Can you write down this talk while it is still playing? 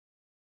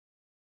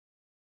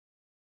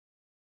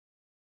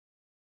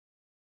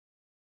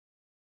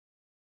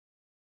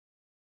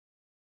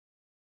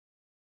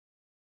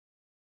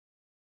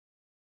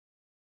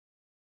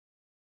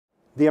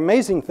The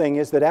amazing thing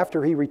is that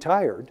after he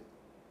retired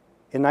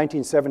in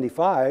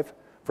 1975,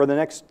 for the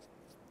next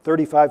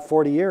 35,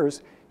 40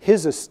 years,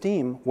 his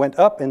esteem went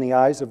up in the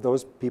eyes of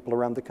those people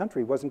around the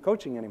country. He wasn't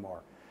coaching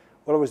anymore.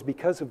 Well, it was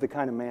because of the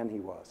kind of man he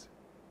was.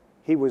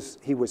 He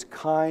was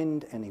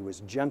kind, and he was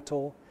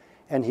gentle,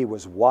 and he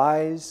was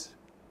wise,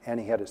 and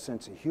he had a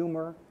sense of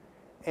humor,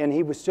 and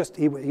he was just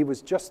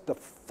the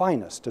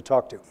finest to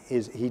talk to.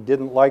 He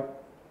didn't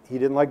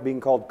like being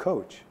called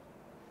coach.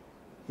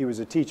 He was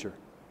a teacher,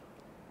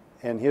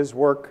 and his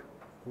work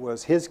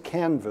was, his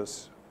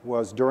canvas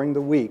was during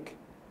the week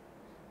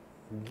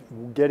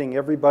getting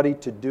everybody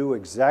to do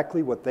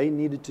exactly what they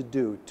needed to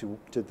do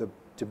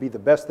to be the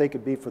best they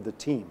could be for the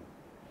team.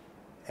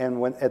 And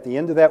when at the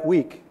end of that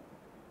week,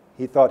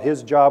 he thought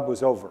his job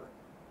was over.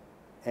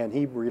 And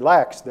he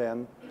relaxed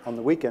then on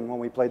the weekend when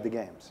we played the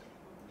games.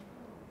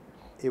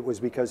 It was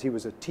because he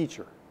was a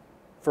teacher,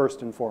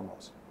 first and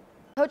foremost.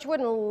 Coach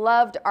Wooden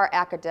loved our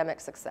academic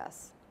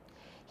success.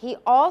 He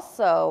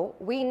also,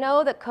 we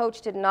know that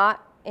Coach did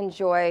not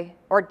enjoy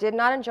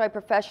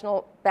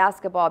professional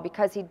basketball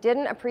because he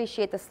didn't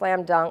appreciate the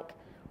slam dunk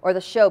or the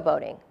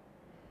showboating.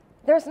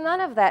 There's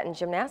none of that in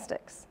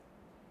gymnastics.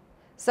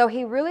 So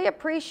he really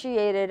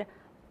appreciated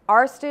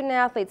our student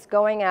athletes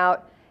going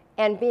out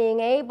and being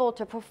able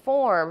to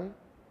perform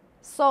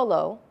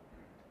solo,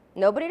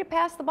 nobody to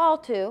pass the ball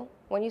to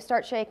when you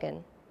start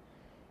shaking,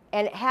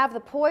 and have the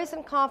poise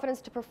and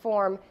confidence to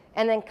perform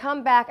and then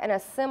come back and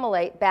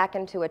assimilate back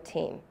into a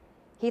team.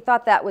 He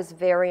thought that was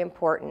very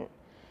important.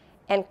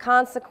 And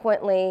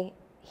consequently,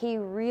 he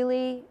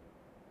really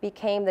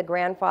became the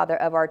grandfather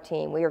of our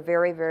team. We are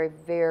very, very,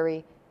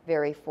 very,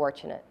 very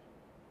fortunate.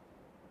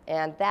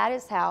 And that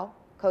is how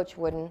Coach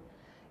Wooden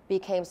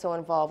became so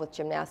involved with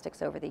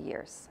gymnastics over the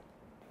years.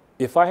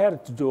 If I had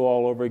it to do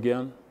all over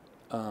again,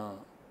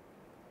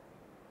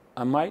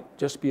 I might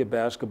just be a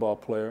basketball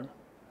player.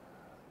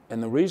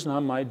 And the reason I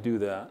might do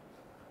that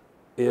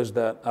is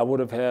that I would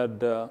have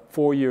had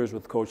 4 years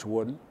with Coach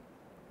Wooden.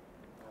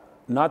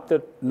 Not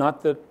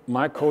that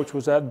my coach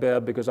was that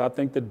bad, because I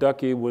think that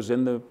Ducky was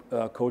in the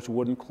Coach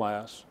Wooden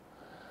class.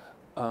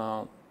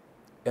 And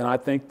I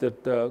think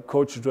that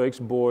Coach Drake's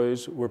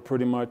boys were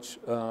pretty much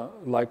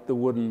like the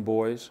Wooden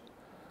boys.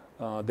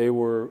 They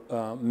were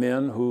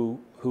men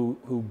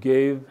who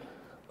gave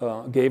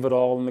it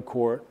all in the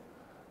court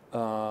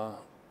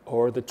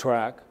or the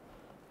track,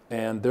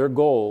 and their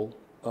goal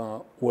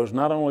was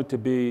not only to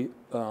be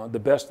the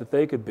best that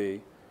they could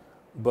be,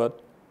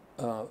 but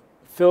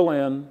fill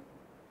in,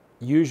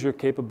 use your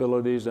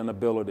capabilities and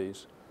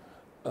abilities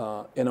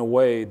in a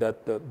way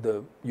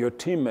that your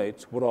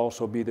teammates would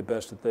also be the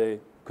best that they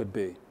could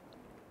be.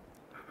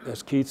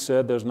 As Keith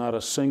said, there's not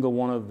a single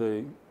one of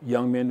the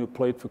young men who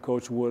played for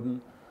Coach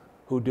Wooden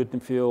who didn't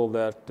feel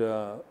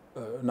that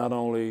not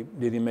only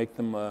did he make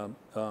them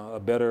a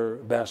better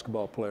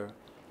basketball player,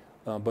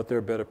 but they're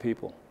better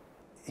people.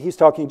 He's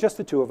talking, just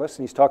the two of us,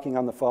 and he's talking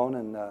on the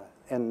phone,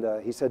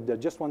 and he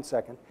said, just 1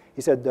 second.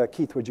 He said,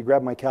 Keith, would you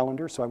grab my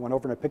calendar? So I went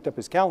over and I picked up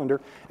his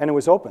calendar, and it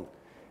was open.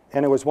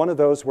 And it was one of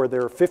those where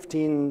there are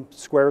 15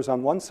 squares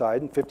on one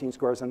side and 15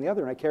 squares on the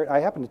other. And I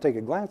happened to take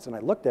a glance, and I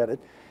looked at it,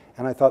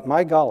 and I thought,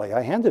 my golly,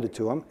 I handed it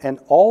to him, and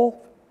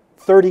all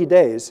 30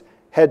 days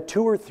had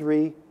 2 or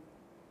 3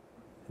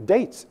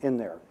 dates in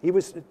there. He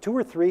was 2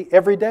 or 3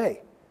 every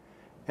day.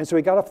 And so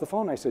he got off the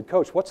phone, and I said,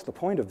 Coach, what's the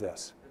point of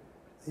this?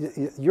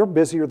 You're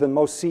busier than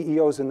most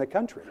CEOs in the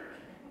country.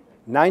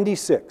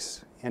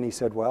 96. And he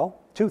said, well,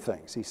 2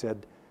 things. He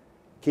said,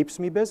 keeps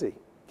me busy,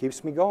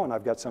 keeps me going.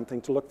 I've got something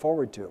to look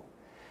forward to.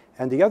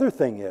 And the other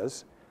thing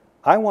is,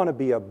 I want to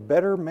be a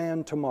better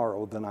man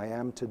tomorrow than I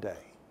am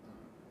today.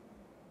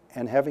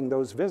 And having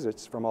those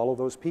visits from all of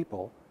those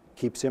people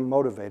keeps him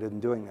motivated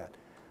in doing that.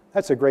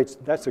 That's a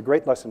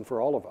great lesson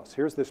for all of us.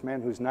 Here's this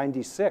man who's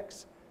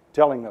 96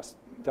 telling us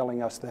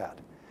that.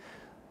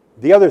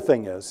 The other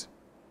thing is,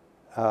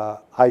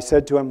 I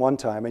said to him one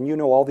time, and you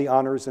know all the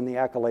honors and the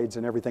accolades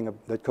and everything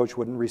that Coach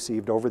Wooden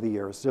received over the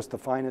years, just the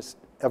finest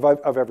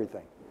of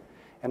everything.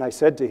 And I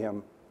said to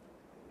him,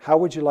 how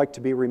would you like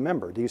to be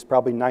remembered? He was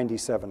probably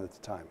 97 at the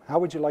time. How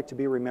would you like to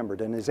be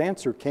remembered? And his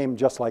answer came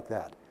just like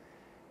that.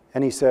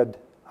 And he said,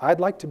 I'd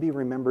like to be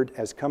remembered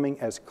as coming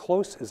as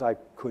close as I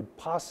could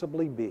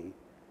possibly be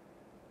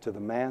to the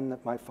man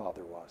that my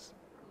father was.